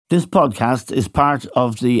This podcast is part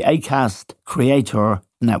of the Acast Creator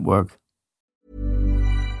Network.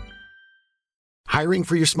 Hiring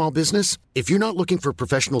for your small business? If you're not looking for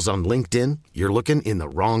professionals on LinkedIn, you're looking in the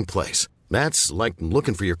wrong place. That's like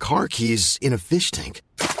looking for your car keys in a fish tank.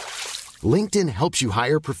 LinkedIn helps you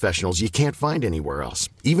hire professionals you can't find anywhere else,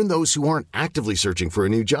 even those who aren't actively searching for a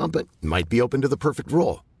new job but might be open to the perfect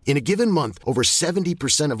role. In a given month, over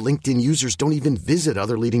 70% of LinkedIn users don't even visit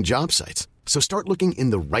other leading job sites. So start looking in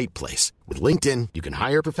the right place. With LinkedIn, you can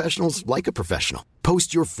hire professionals like a professional.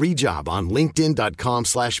 Post your free job on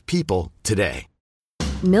linkedin.com/people today.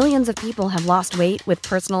 Millions of people have lost weight with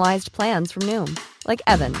personalized plans from Noom. Like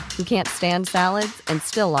Evan, who can't stand salads and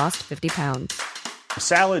still lost 50 pounds.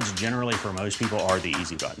 Salads generally for most people are the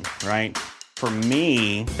easy button, right? For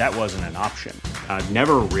me, that wasn't an option. I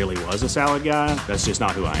never really was a salad guy. That's just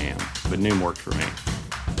not who I am. But Noom worked for me.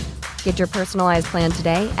 Get your personalized plan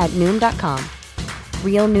today at Noom.com.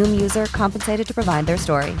 Real Noom user compensated to provide their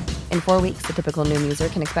story. In 4 weeks, the typical Noom user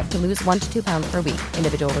can expect to lose 1 to 2 pounds per week.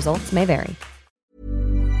 Individual results may vary.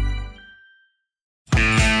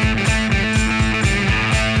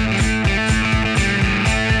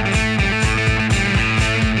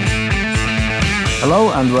 Hello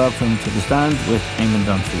and welcome to The Stand with Eamon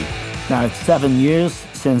Dunphy. Now, it's 7 years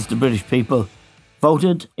since the British people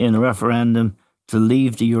voted in a referendum to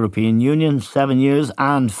leave the European Union. 7 years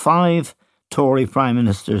and 5 Tory Prime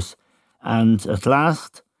Ministers. And at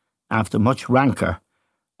last, after much rancour,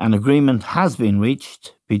 an agreement has been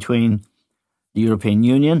reached between the European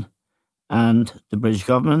Union and the British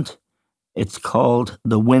government. It's called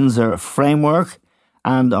the Windsor Framework.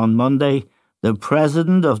 And on Monday, the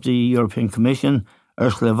President of the European Commission,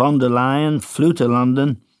 Ursula von der Leyen, flew to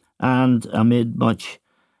London and, amid much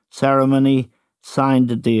ceremony, signed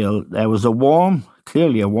the deal. There was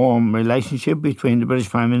clearly a warm relationship between the British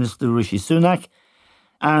Prime Minister, Rishi Sunak,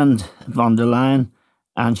 and von der Leyen,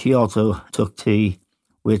 and she also took tea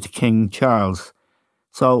with King Charles.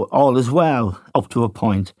 So all is well, up to a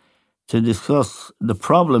point. To discuss the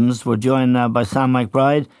problems, we're joined now by Sam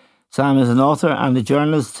McBride. Sam is an author and a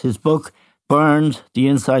journalist. His book, Burned, The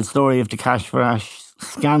Inside Story of the Cash for Ash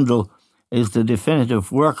Scandal, is the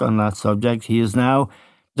definitive work on that subject. He is now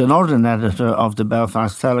the Northern editor of the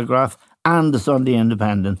Belfast Telegraph and the Sunday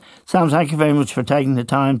Independent. Sam, thank you very much for taking the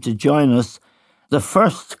time to join us. The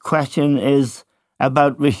first question is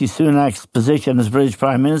about Rishi Sunak's position as British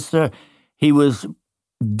Prime Minister. He was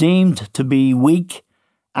deemed to be weak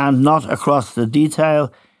and not across the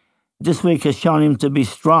detail. This week has shown him to be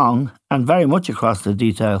strong and very much across the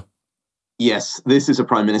detail. Yes, this is a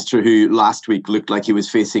Prime Minister who last week looked like he was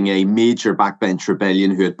facing a major backbench rebellion,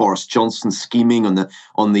 who had Boris Johnson scheming on the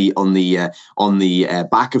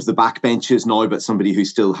back of the backbenches now, but somebody who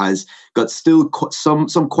still has got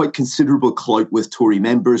some quite considerable clout with Tory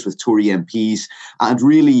members, with Tory MPs. And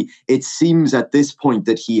really, it seems at this point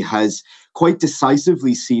that he has quite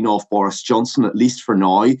decisively seen off Boris Johnson, at least for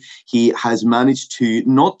now. He has managed to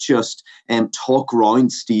not just talk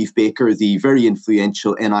round Steve Baker, the very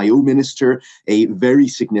influential NIO minister, a very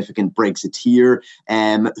significant Brexiteer,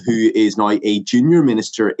 who is now a junior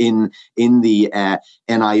minister in the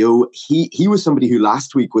NIO. He was somebody who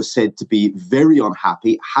last week was said to be very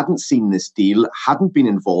unhappy, hadn't seen this deal, hadn't been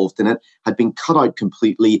involved in it, had been cut out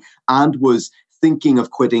completely, and was thinking of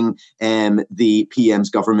quitting the PM's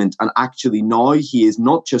government. And actually now he is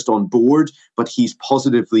not just on board, but he's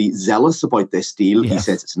positively zealous about this deal. Yes. He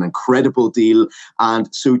says it's an incredible deal. And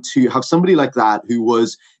so to have somebody like that who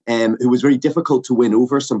was very difficult to win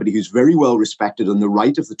over, somebody who's very well respected on the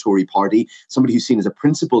right of the Tory party, somebody who's seen as a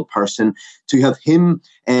principled person, to have him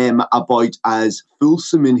about as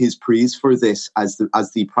fulsome in his praise for this as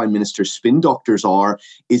the Prime Minister's spin doctors are,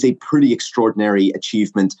 is a pretty extraordinary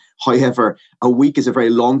achievement. However, a week is a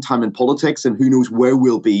very long time in politics, and who knows where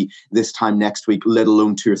we'll be this time next week, let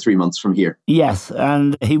alone 2 or 3 months from here. Yes,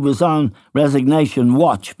 and he was on resignation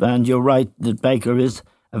watch, and you're right that Baker is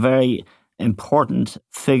a very important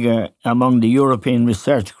figure among the European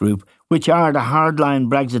Research Group, which are the hardline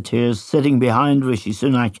Brexiteers sitting behind Rishi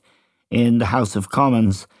Sunak in the House of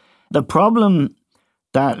Commons. The problem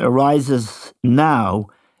that arises now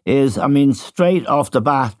is, straight off the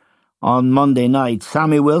bat on Monday night,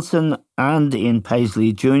 Sammy Wilson and Ian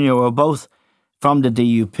Paisley Jr. were both from the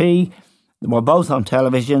DUP, were both on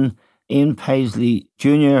television. Ian Paisley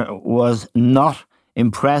Jr. was not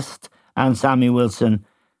impressed, and Sammy Wilson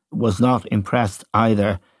was not impressed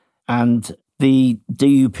either. And the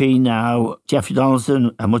DUP now, Jeffrey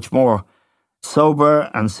Donaldson, a much more sober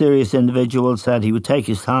and serious individual, said he would take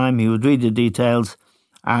his time, he would read the details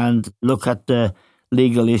and look at the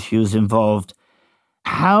legal issues involved.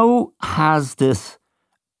 How has this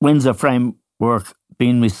Windsor Framework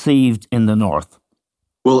been received in the North?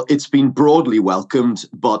 Well, it's been broadly welcomed,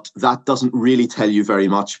 but that doesn't really tell you very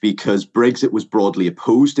much because Brexit was broadly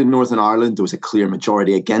opposed in Northern Ireland. There was a clear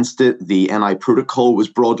majority against it. The NI Protocol was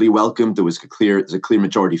broadly welcomed. There's a clear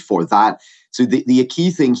majority for that. So the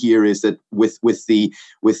key thing here is that with the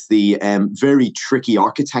very tricky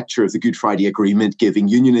architecture of the Good Friday Agreement, giving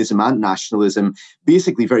unionism and nationalism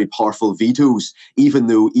basically very powerful vetoes, even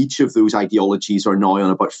though each of those ideologies are now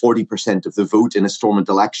on about 40% of the vote in a Stormont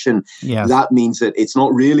election. Yes. That means that it's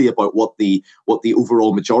not really about what the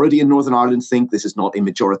overall majority in Northern Ireland think. This is not a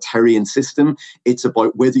majoritarian system. It's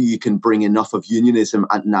about whether you can bring enough of unionism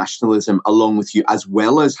and nationalism along with you, as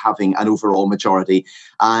well as having an overall majority.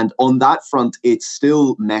 And on that front, it's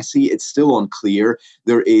still messy. It's still unclear.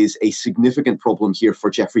 There is a significant problem here for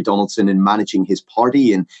Jeffrey Donaldson in managing his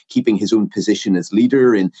party and keeping his own position as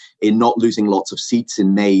leader, in not losing lots of seats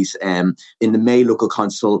in the May local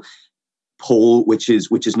council poll, which is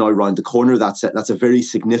now round the corner. That's a very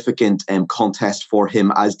significant contest for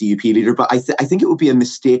him as DUP leader. But I think it would be a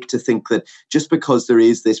mistake to think that just because there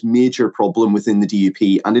is this major problem within the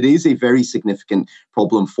DUP, and it is a very significant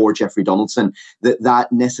problem for Jeffrey Donaldson, that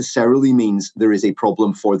necessarily means there is a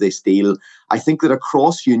problem for this deal. I think that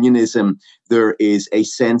across unionism, there is a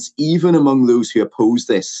sense, even among those who oppose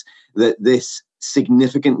this, that this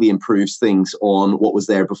significantly improves things on what was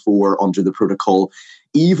there before under the protocol.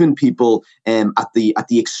 Even people at the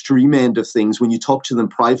extreme end of things, when you talk to them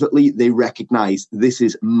privately, they recognize this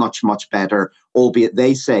is much, much better, albeit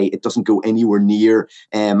they say it doesn't go anywhere near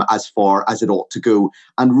as far as it ought to go.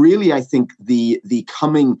 And really, I think the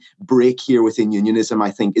coming break here within unionism,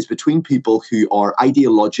 I think, is between people who are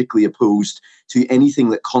ideologically opposed to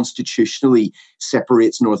anything that constitutionally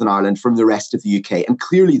separates Northern Ireland from the rest of the UK. And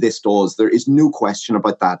clearly this does. There is no question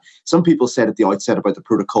about that. Some people said at the outset about the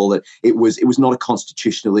protocol that it was not a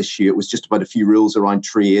constitutional issue. It was just about a few rules around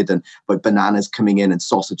trade and about bananas coming in and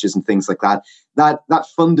sausages and things like that. That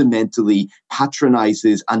fundamentally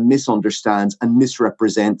patronizes and misunderstands and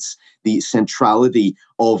misrepresents the centrality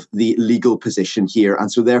of the legal position here. And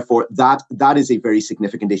so therefore, that is a very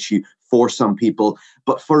significant issue for some people.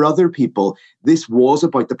 But for other people, this was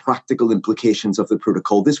about the practical implications of the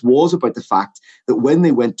protocol. This was about the fact that when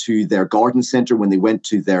they went to their garden centre, when they went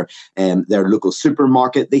to their local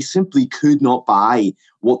supermarket, they simply could not buy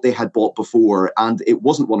what they had bought before. And it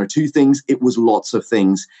wasn't one or two things, it was lots of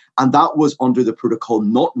things. And that was under the protocol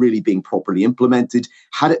not really being properly implemented.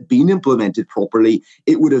 Had it been implemented properly,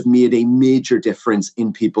 it would have made a major difference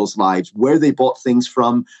in people's lives, where they bought things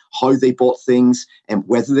from, how they bought things, and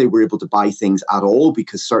whether they were able to buy things at all,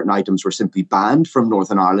 because certain items were simply banned from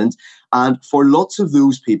Northern Ireland. And for lots of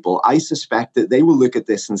those people, I suspect that they will look at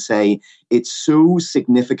this and say it so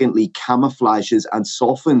significantly camouflages and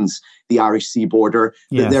softens the Irish Sea border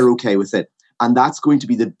that they're okay with it. And that's going to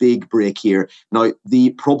be the big break here. Now,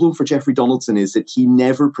 the problem for Jeffrey Donaldson is that he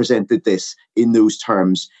never presented this in those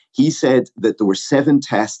terms. He said that there were 7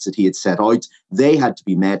 tests that he had set out. They had to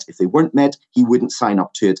be met. If they weren't met, he wouldn't sign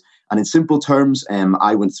up to it. And in simple terms,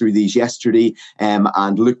 I went through these yesterday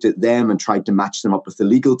and looked at them and tried to match them up with the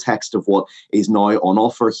legal text of what is now on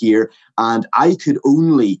offer here. And I could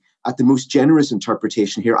only, at the most generous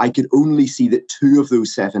interpretation here, I could only see that 2 of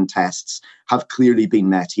those 7 tests have clearly been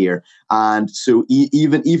met here. And so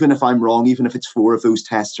even if I'm wrong, even if it's 4 of those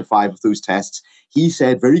tests or 5 of those tests, he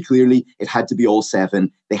said very clearly it had to be all 7.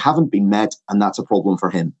 They haven't been met, and that's a problem for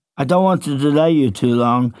him. I don't want to delay you too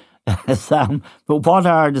long, Sam, but what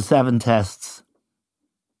are the 7 tests?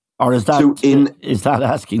 Or is that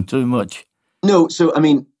asking too much? No, so I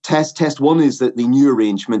mean, test 1 is that the new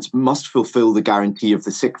arrangements must fulfil the guarantee of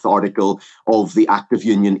the 6th article of the Act of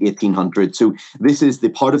Union 1800. So this is the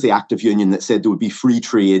part of the Act of Union that said there would be free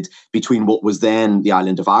trade between what was then the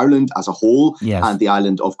island of Ireland as a whole and the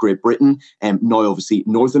island of Great Britain, and now obviously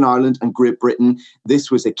Northern Ireland and Great Britain.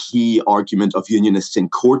 This was a key argument of unionists in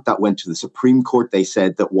court that went to the Supreme Court. They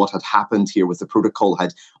said that what had happened here with the protocol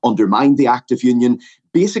had undermined the Act of Union.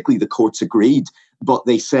 Basically, the courts agreed. But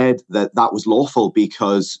they said that that was lawful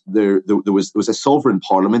because there was a sovereign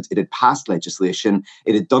parliament. It had passed legislation.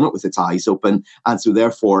 It had done it with its eyes open. And so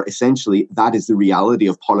therefore, essentially, that is the reality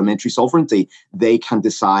of parliamentary sovereignty. They can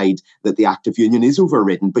decide that the Act of Union is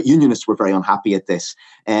overridden. But unionists were very unhappy at this.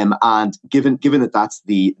 And given that that's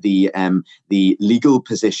the legal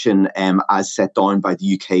position as set down by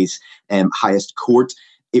the UK's highest court,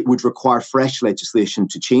 it would require fresh legislation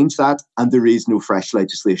to change that, and there is no fresh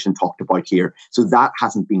legislation talked about here. So that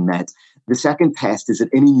hasn't been met. The second test is that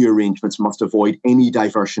any new arrangements must avoid any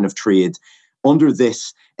diversion of trade. Under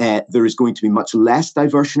this, there is going to be much less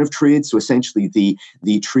diversion of trade. So essentially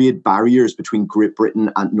the trade barriers between Great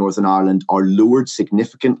Britain and Northern Ireland are lowered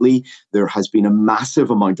significantly. There has been a massive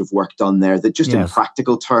amount of work done there that just in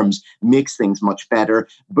practical terms makes things much better,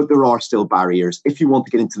 but there are still barriers. If you want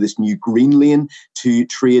to get into this new green lane to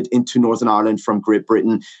trade into Northern Ireland from Great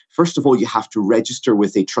Britain, first of all, you have to register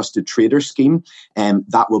with a trusted trader scheme, and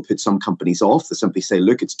that will put some companies off. They simply say,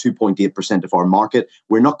 look, it's 2.8% of our market.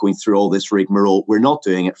 We're not going through all this rigmarole. We're not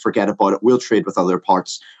doing it. Forget about it. We'll trade with other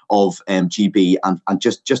parts of GB and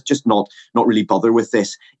just not really bother with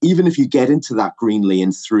this. Even if you get into that green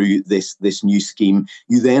lane through this new scheme,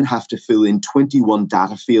 you then have to fill in 21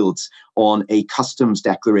 data fields on a customs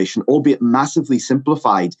declaration, albeit massively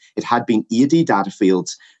simplified. It had been 80 data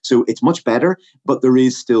fields. So it's much better, but there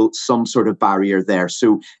is still some sort of barrier there.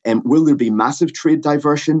 So will there be massive trade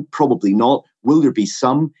diversion? Probably not. Will there be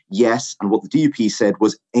some? Yes. And what the DUP said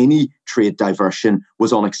was any trade diversion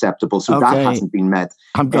was unacceptable. So that hasn't been met.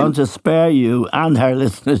 I'm going to spare you and our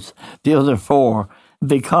listeners the other four,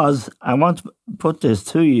 because I want to put this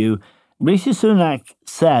to you. Rishi Sunak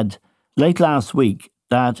said late last week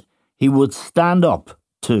that he would stand up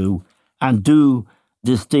to and do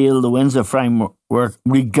this deal, the Windsor Framework,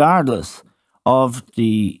 regardless of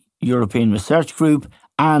the European Research Group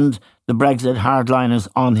and the Brexit hardliners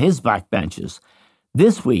on his backbenches.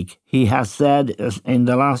 This week, he has said in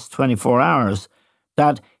the last 24 hours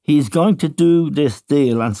that he's going to do this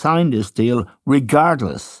deal and sign this deal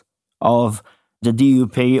regardless of the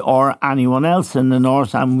DUP or anyone else in the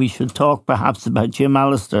north. And we should talk perhaps about Jim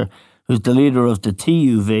Allister, who's the leader of the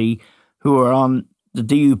TUV, who are on the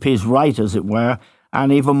DUP's right, as it were,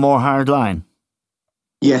 and even more hardline.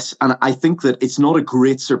 Yes, and I think that it's not a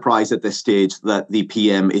great surprise at this stage that the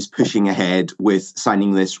PM is pushing ahead with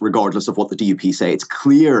signing this regardless of what the DUP say. It's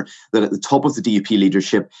clear that at the top of the DUP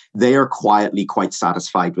leadership, they are quietly quite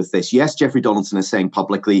satisfied with this. Yes, Jeffrey Donaldson is saying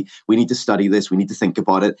publicly, we need to study this, we need to think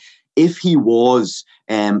about it. If he was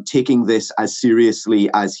taking this as seriously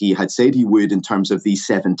as he had said he would in terms of these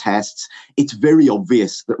 7 tests, it's very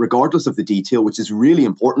obvious that regardless of the detail, which is really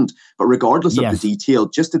important, but regardless of the detail,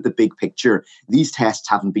 just at the big picture, these tests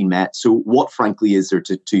haven't been met. So what, frankly, is there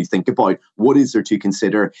to think about? What is there to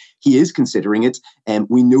consider? He is considering it.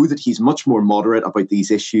 We know that he's much more moderate about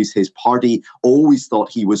these issues. His party always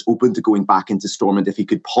thought he was open to going back into Stormont if he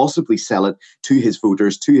could possibly sell it to his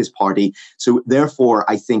voters, to his party. So therefore,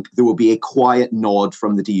 I think there will be a quiet nod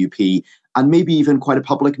from the DUP, and maybe even quite a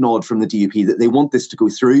public nod from the DUP that they want this to go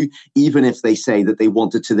through, even if they say that they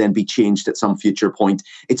want it to then be changed at some future point.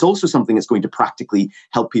 It's also something that's going to practically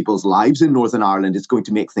help people's lives in Northern Ireland. It's going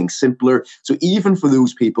to make things simpler. So even for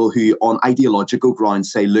those people who on ideological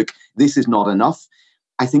grounds say, look, this is not enough,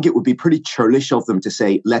 I think it would be pretty churlish of them to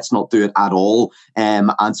say, let's not do it at all.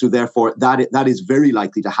 And so therefore, that is very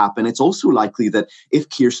likely to happen. It's also likely that if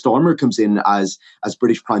Keir Starmer comes in as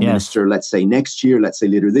British Prime Minister, let's say next year, let's say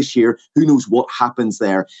later this year, who knows what happens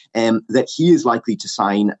there, that he is likely to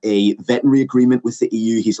sign a veterinary agreement with the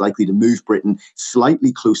EU. He's likely to move Britain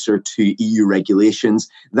slightly closer to EU regulations.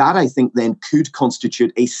 That, I think, then could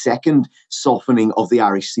constitute a second softening of the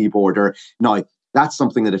Irish Sea border. Now, that's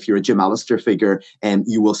something that if you're a Jim Allister figure,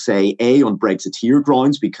 you will say, A, on Brexiteer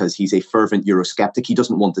grounds, because he's a fervent Eurosceptic, he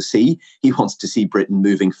doesn't want to see. He wants to see Britain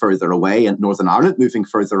moving further away and Northern Ireland moving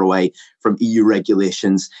further away from EU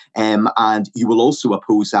regulations. And you will also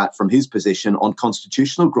oppose that from his position on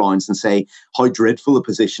constitutional grounds and say how dreadful a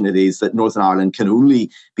position it is that Northern Ireland can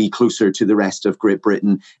only be closer to the rest of Great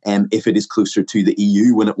Britain if it is closer to the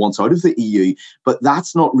EU when it wants out of the EU. But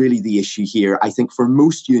that's not really the issue here. I think for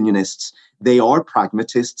most unionists, they are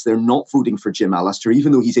pragmatists. They're not voting for Jim Allister.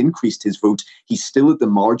 Even though he's increased his vote, he's still at the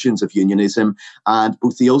margins of unionism. And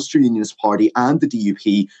both the Ulster Unionist Party and the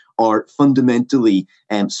DUP are fundamentally,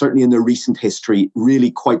 certainly in their recent history, really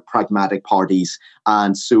quite pragmatic parties.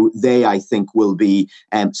 And so they, I think, will be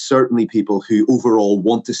certainly people who overall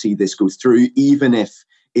want to see this go through, even if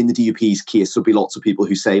in the DUP's case, there'll be lots of people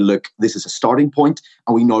who say, look, this is a starting point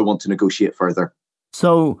and we now want to negotiate further.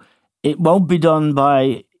 So it won't be done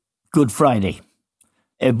by Good Friday.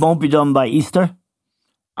 It won't be done by Easter.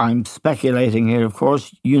 I'm speculating here, of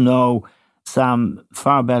course. You know, Sam,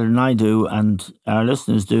 far better than I do and our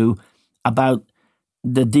listeners do about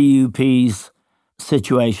the DUP's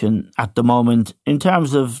situation at the moment in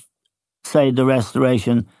terms of, say, the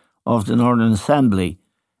restoration of the Northern Assembly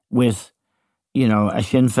with, you know, a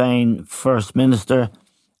Sinn Féin First Minister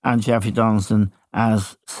and Jeffrey Donaldson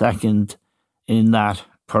as second in that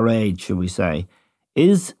parade, shall we say.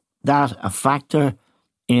 Is that a factor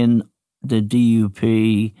in the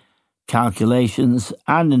DUP calculations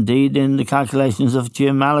and indeed in the calculations of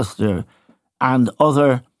Jim Allister and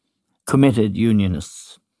other committed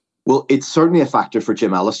unionists? Well, it's certainly a factor for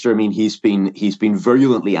Jim Allister. I mean, he's been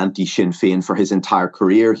virulently anti-Sinn Féin for his entire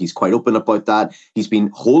career. He's quite open about that. He's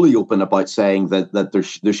been wholly open about saying that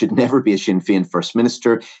there should never be a Sinn Féin First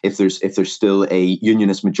Minister if there's still a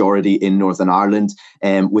unionist majority in Northern Ireland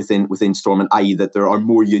within Stormont, i.e. that there are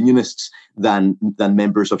more unionists than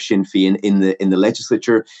members of Sinn Féin in the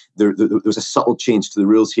legislature. There was a subtle change to the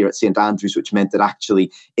rules here at St Andrews, which meant that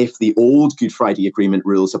actually, if the old Good Friday Agreement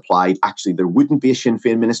rules applied, actually there wouldn't be a Sinn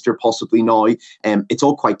Féin minister possibly now. It's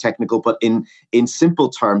all quite technical, but in simple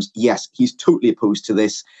terms, yes, he's totally opposed to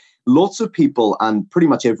this. Lots of people, and pretty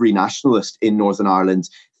much every nationalist in Northern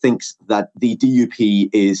Ireland, thinks that the DUP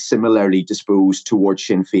is similarly disposed towards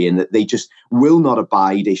Sinn Féin, that they just will not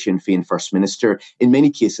abide a Sinn Féin First Minister. In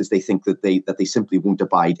many cases, they think that they simply won't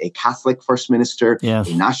abide a Catholic First Minister, yes,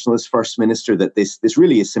 a nationalist First Minister, that this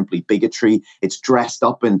really is simply bigotry. It's dressed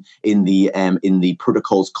up in the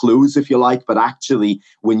protocol's clothes, if you like, but actually,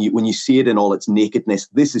 when you see it in all its nakedness,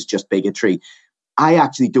 this is just bigotry. I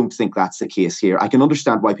actually don't think that's the case here. I can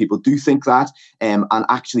understand why people do think that. And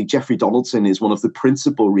actually, Jeffrey Donaldson is one of the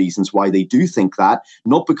principal reasons why they do think that,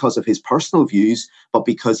 not because of his personal views, but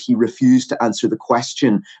because he refused to answer the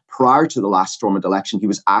question prior to the last Stormont election. He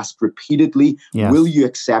was asked repeatedly, yes, will you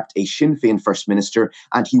accept a Sinn Féin First Minister?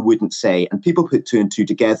 And he wouldn't say. And people put two and two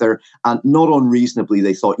together. And not unreasonably,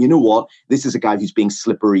 they thought, you know what, this is a guy who's being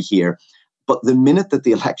slippery here. But the minute that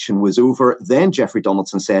the election was over, then Jeffrey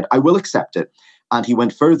Donaldson said, I will accept it. And he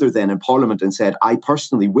went further then in Parliament and said, I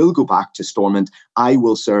personally will go back to Stormont. I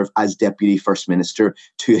will serve as Deputy First Minister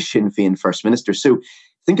to a Sinn Féin First Minister. So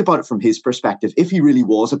think about it from his perspective. If he really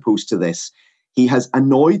was opposed to this, he has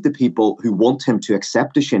annoyed the people who want him to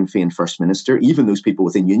accept a Sinn Féin First Minister, even those people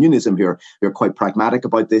within unionism who are quite pragmatic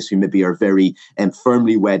about this, who maybe are very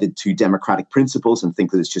firmly wedded to democratic principles and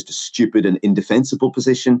think that it's just a stupid and indefensible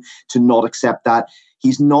position to not accept that.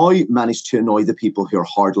 He's now managed to annoy the people who are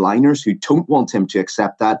hardliners, who don't want him to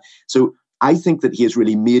accept that. So I think that he has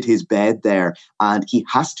really made his bed there and he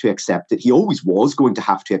has to accept it. He always was going to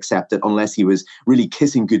have to accept it unless he was really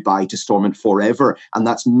kissing goodbye to Stormont forever. And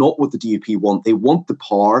that's not what the DUP want. They want the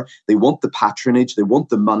power, they want the patronage, they want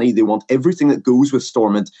the money, they want everything that goes with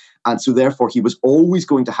Stormont. And so therefore he was always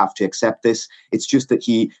going to have to accept this. It's just that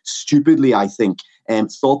he stupidly, I think,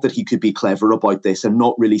 thought that he could be clever about this and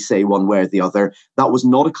not really say one way or the other. That was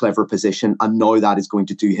not a clever position, and now that is going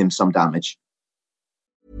to do him some damage.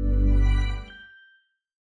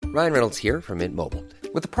 Ryan Reynolds here from Mint Mobile.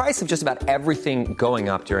 With the price of just about everything going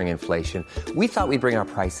up during inflation, we thought we'd bring our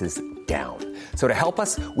prices down. So to help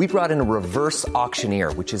us, we brought in a reverse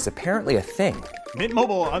auctioneer, which is apparently a thing. Mint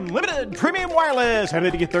Mobile Unlimited Premium Wireless. How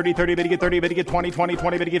to get 30, 30, how to get 30, how to get 20, 20,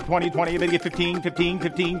 20, how to get 20, 20, how to get 15, 15,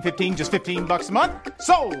 15, 15, just $15 a month?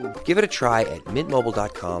 Sold! Give it a try at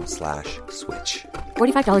mintmobile.com/switch.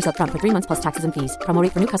 $45 up front for 3 months plus taxes and fees. Promo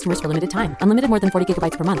rate for new customers for limited time. Unlimited more than 40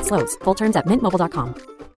 gigabytes per month. Slows full terms at mintmobile.com.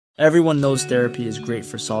 Everyone knows therapy is great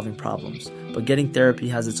for solving problems, but getting therapy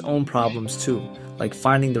has its own problems too, like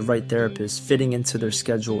finding the right therapist, fitting into their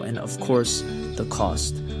schedule, and of course, the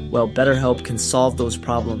cost. Well, BetterHelp can solve those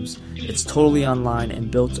problems. It's totally online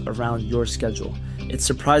and built around your schedule. It's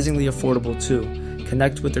surprisingly affordable too.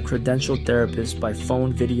 Connect with a credentialed therapist by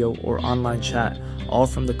phone, video, or online chat, all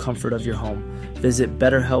from the comfort of your home. Visit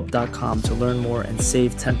BetterHelp.com to learn more and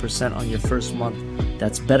save 10% on your first month.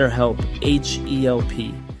 That's BetterHelp,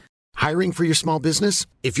 H-E-L-P. Hiring for your small business?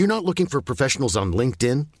 If you're not looking for professionals on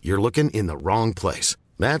LinkedIn, you're looking in the wrong place.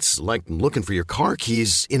 That's like looking for your car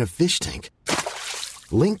keys in a fish tank.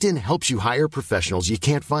 LinkedIn helps you hire professionals you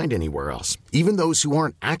can't find anywhere else, even those who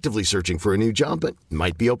aren't actively searching for a new job but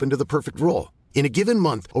might be open to the perfect role. In a given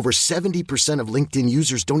month, over 70% of LinkedIn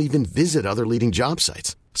users don't even visit other leading job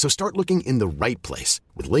sites. So start looking in the right place.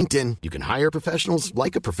 With LinkedIn, you can hire professionals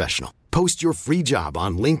like a professional. Post your free job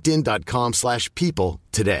on linkedin.com/people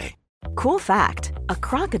today. Cool fact, a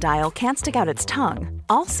crocodile can't stick out its tongue.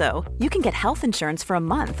 Also, you can get health insurance for a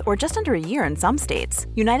month or just under a year in some states.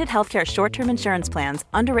 United Healthcare short-term insurance plans,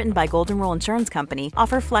 underwritten by Golden Rule Insurance Company,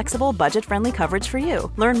 offer flexible, budget-friendly coverage for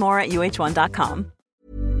you. Learn more at uh1.com.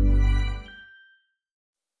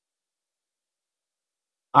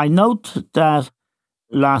 I note that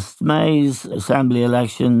last May's Assembly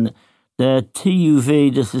election, the TUV,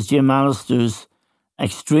 this is Jim Allister's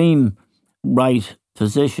extreme right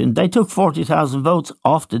position, they took 40,000 votes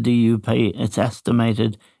off the DUP, it's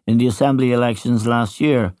estimated, in the Assembly elections last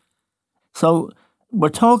year. So we're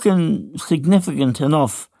talking significant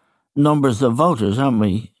enough numbers of voters, aren't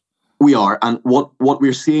we? We are. And what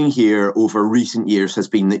we're seeing here over recent years has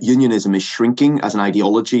been that unionism is shrinking as an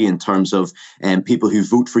ideology in terms of people who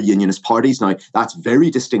vote for unionist parties. Now, that's very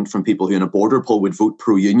distinct from people who in a border poll would vote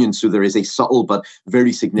pro-union. So there is a subtle but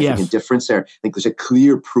very significant difference there. I think there's a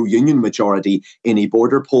clear pro-union majority in a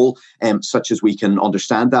border poll, such as we can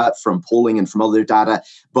understand that from polling and from other data.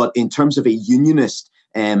 But in terms of a unionist,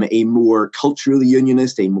 a more culturally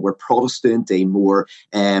unionist, a more Protestant, a more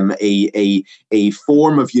a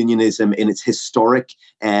form of unionism in its historic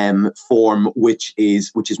form, which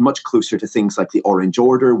is much closer to things like the Orange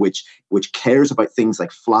Order, which cares about things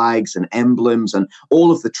like flags and emblems and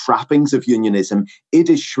all of the trappings of unionism. It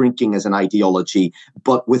is shrinking as an ideology,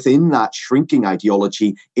 but within that shrinking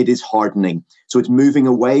ideology, it is hardening. So it's moving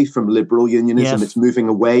away from liberal unionism. Yes. It's moving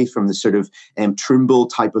away from the sort of Trimble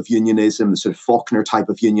type of unionism, the sort of Faulkner type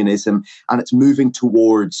of unionism, and it's moving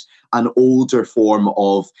towards an older form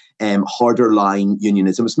of harder line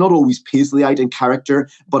unionism. It's not always Paisleyite in character,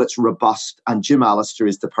 but it's robust. And Jim Allister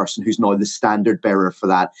is the person who's now the standard bearer for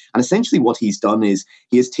that. And essentially what he's done is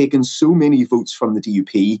he has taken so many votes from the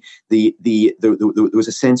DUP. There was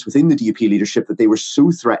a sense within the DUP leadership that they were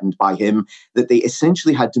so threatened by him that they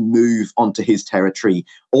essentially had to move onto his territory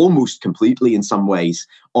almost completely in some ways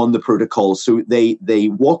on the protocol. So they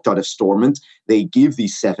walked out of Stormont. They gave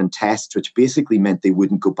these 7 tests, which basically meant they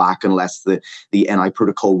wouldn't go back unless the NI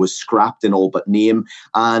protocol was scrapped in all but name.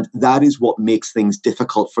 And that is what makes things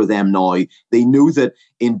difficult for them now. They know that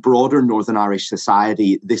in broader Northern Irish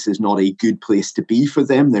society, this is not a good place to be for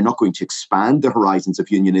them. They're not going to expand the horizons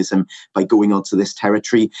of unionism by going onto this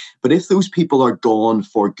territory. But if those people are gone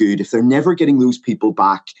for good, if they're never getting those people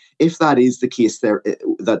back, if that is the case,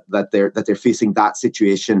 that they're facing that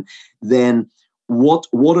situation, then what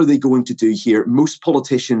are they going to do here? Most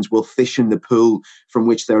politicians will fish in the pool from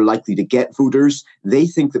which they're likely to get voters. They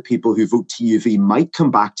think that people who vote TUV might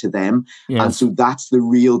come back to them, and so that's the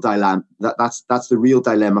real dilemma. That's the real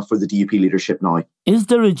dilemma for the DUP leadership now. Is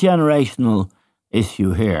there a generational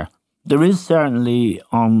issue here? There is certainly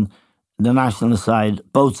on the nationalist side,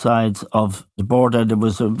 both sides of the border. There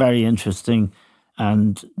was a very interesting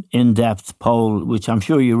and in-depth poll, which I'm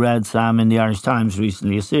sure you read, Sam, in the Irish Times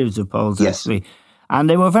recently, a series of polls, actually. And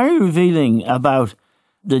they were very revealing about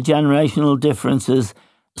the generational differences.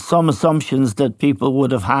 Some assumptions that people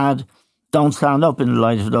would have had don't stand up in the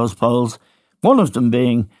light of those polls. One of them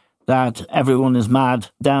being that everyone is mad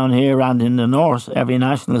down here and in the north. Every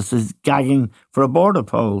nationalist is gagging for a border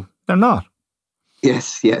poll. They're not.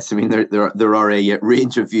 Yes. I mean, there are a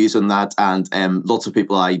range of views on that, and lots of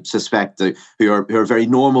people, I suspect, who are very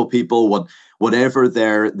normal people, whatever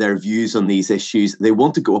their views on these issues, they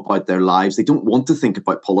want to go about their lives. They don't want to think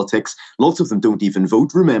about politics. Lots of them don't even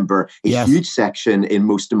vote. Remember, a huge section in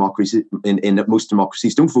most democracies, in most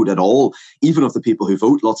democracies, don't vote at all. Even of the people who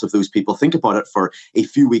vote, lots of those people think about it for a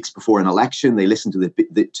few weeks before an election. They listen to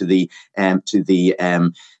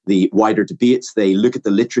the wider debates. They look at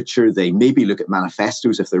the literature. They maybe look at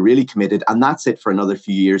manifestos if they're really committed, and that's it for another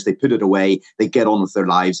few years. They put it away. They get on with their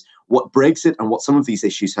lives. What Brexit and what some of these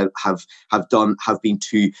issues have done have been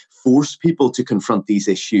to force people to confront these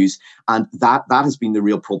issues. And that has been the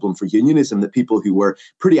real problem for unionism, that people who were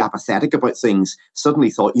pretty apathetic about things suddenly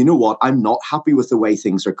thought, you know what, I'm not happy with the way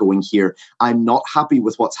things are going here. I'm not happy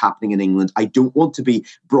with what's happening in England. I don't want to be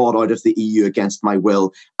brought out of the EU against my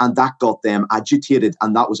will. And that got them agitated.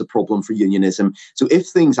 And that was a problem for unionism. So if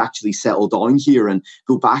things actually settle down here and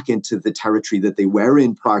go back into the territory that they were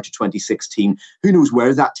in prior to 2016, who knows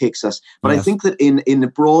where that takes us. But I think that in the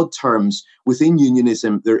broad terms, within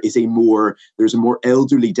unionism, there's a more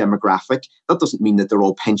elderly demographic. That doesn't mean that they're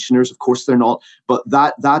all pensioners. Of course they're not. But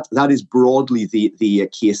that is broadly the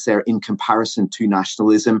case there in comparison to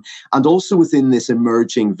nationalism. And also within this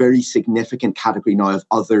emerging very significant category now of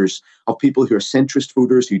others, of people who are centrist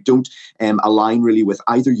voters who don't align really with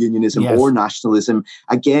either unionism or nationalism.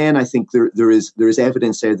 Again, I think there is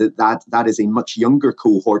evidence there that is a much younger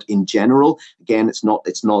cohort in general. Again, it's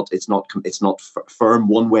not firm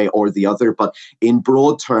one way or the other, but in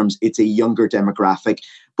broad terms, it's a younger demographic.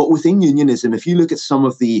 But within unionism, if you look at some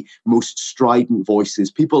of the most strident voices,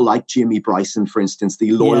 people like Jamie Bryson, for instance,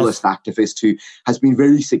 the loyalist activist who has been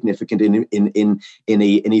very significant in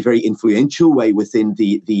a very influential way within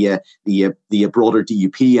the broader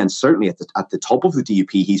DUP, and certainly at the top of the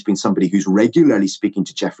DUP, he's been somebody who's regularly speaking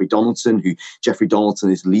to Jeffrey Donaldson, who Jeffrey Donaldson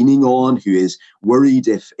is leaning on, who is worried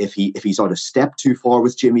if he's out of step too far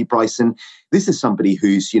with Jamie Bryson. This is somebody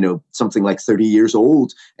who's, something like 30 years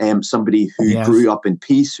old, somebody who grew up in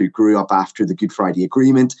peace, who grew up after the Good Friday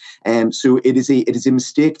Agreement. So it is a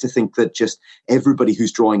mistake to think that just everybody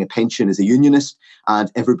who's drawing a pension is a unionist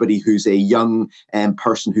and everybody who's a young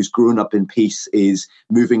person who's grown up in peace is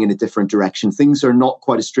moving in a different direction. Things are not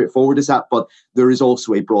quite as straightforward as that, but there is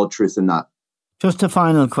also a broad truth in that. Just a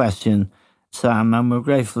final question, Sam, and we're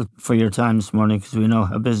grateful for your time this morning because we know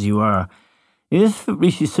how busy you are. If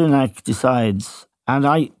Rishi Sunak decides, and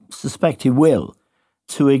I suspect he will,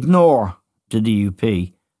 to ignore the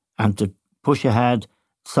DUP and to push ahead,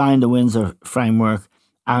 sign the Windsor Framework,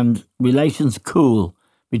 and relations cool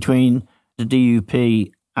between the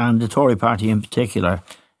DUP and the Tory party in particular,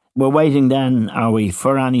 we're waiting then, are we,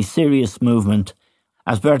 for any serious movement,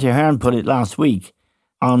 as Bertie Ahern put it last week,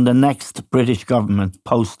 on the next British government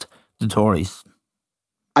post the Tories?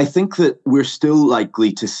 I think that we're still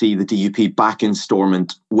likely to see the DUP back in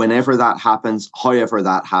Stormont whenever that happens, however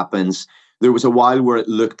that happens. There was a while where it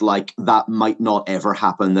looked like that might not ever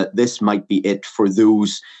happen, that this might be it for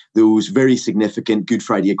those very significant Good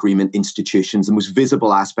Friday Agreement institutions, the most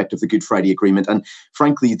visible aspect of the Good Friday Agreement. And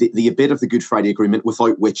frankly, the bit of the Good Friday Agreement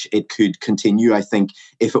without which it could continue, I think,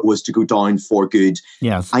 if it was to go down for good.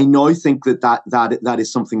 Yes. I now think that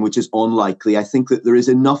is something which is unlikely. I think that there is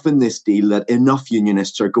enough in this deal that enough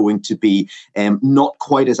unionists are going to be not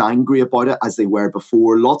quite as angry about it as they were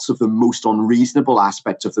before. Lots of the most unreasonable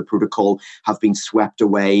aspects of the protocol have been swept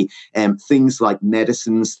away. Things like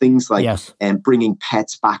medicines, things like bringing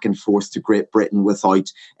pets back and forth to Great Britain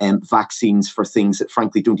without vaccines for things that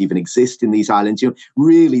frankly don't even exist in these islands.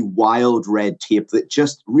 Really wild red tape that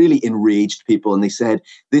just really enraged people. And they said,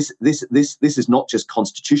 this is not just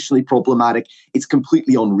constitutionally problematic, it's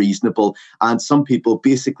completely unreasonable. And some people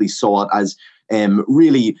basically saw it as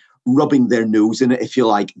really rubbing their nose in it, if you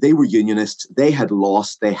like. They were unionists. They had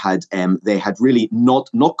lost. They had really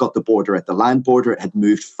not got the border at the land border. It had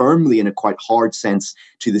moved firmly in a quite hard sense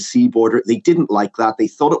to the sea border. They didn't like that. They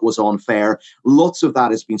thought it was unfair. Lots of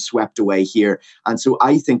that has been swept away here. And so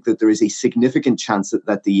I think that there is a significant chance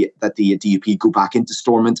that the DUP go back into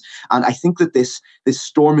Stormont. And I think that this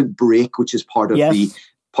Stormont break, which is part of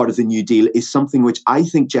the New Deal, is something which I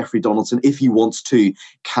think Jeffrey Donaldson, if he wants to,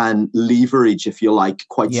 can leverage, if you like,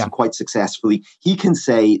 quite successfully. He can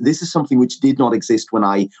say, this is something which did not exist when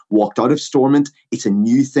I walked out of Stormont. It's a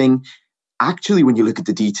new thing. Actually, when you look at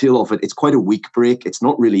the detail of it, it's quite a weak break. It's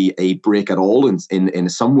not really a break at all in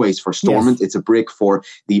some ways for Stormont. Yes. It's a break for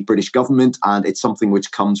the British government, and it's something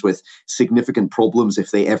which comes with significant problems if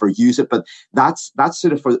they ever use it. But that's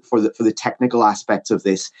sort of for the technical aspects of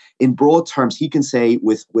this. In broad terms, he can say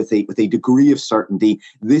with a degree of certainty,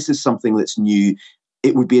 this is something that's new.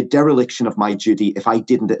 It would be a dereliction of my duty if I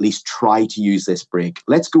didn't at least try to use this break.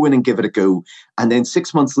 Let's go in and give it a go. And then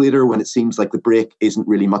 6 months later, when it seems like the break isn't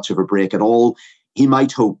really much of a break at all, he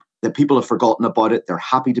might hope that people have forgotten about it. They're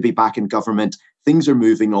happy to be back in government. Things are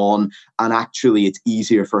moving on. And actually, it's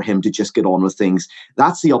easier for him to just get on with things.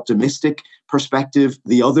 That's the optimistic perspective.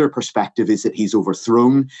 The other perspective is that he's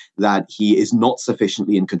overthrown, that he is not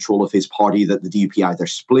sufficiently in control of his party, that the DUP either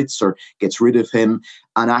splits or gets rid of him.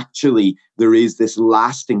 And actually, there is this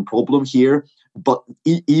lasting problem here. But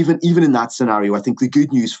even in that scenario, I think the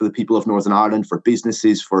good news for the people of Northern Ireland, for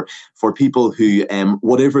businesses, for people who,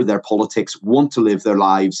 whatever their politics, want to live their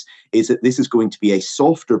lives, is that this is going to be a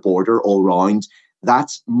softer border all round.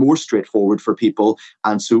 That's more straightforward for people.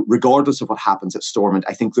 And so regardless of what happens at Stormont,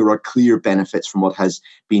 I think there are clear benefits from what has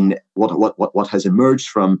been, what has emerged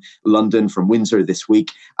from London, from Windsor this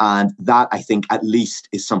week. And that, I think, at least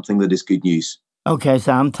is something that is good news. OK,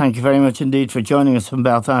 Sam, thank you very much indeed for joining us from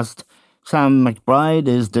Belfast. Sam McBride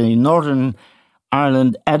is the Northern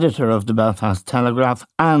Ireland editor of the Belfast Telegraph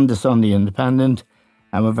and the Sunday Independent.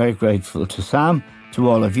 And we're very grateful to Sam, to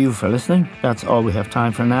all of you for listening. That's all we have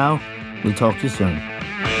time for now. We'll talk to you soon.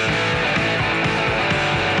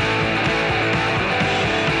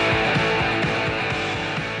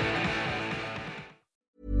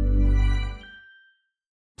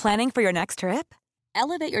 Planning for your next trip?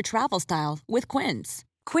 Elevate your travel style with Quince.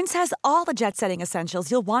 Quince has all the jet-setting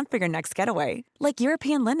essentials you'll want for your next getaway, like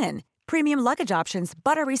European linen, premium luggage options,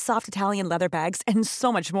 buttery soft Italian leather bags, and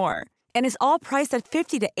so much more. And is all priced at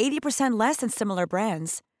 50 to 80% less than similar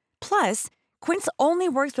brands. Plus, Quince only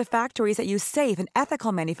works with factories that use safe and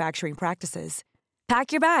ethical manufacturing practices.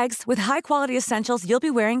 Pack your bags with high-quality essentials you'll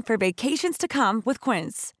be wearing for vacations to come with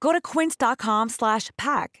Quince. Go to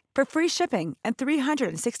quince.com/pack for free shipping and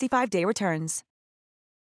 365-day returns.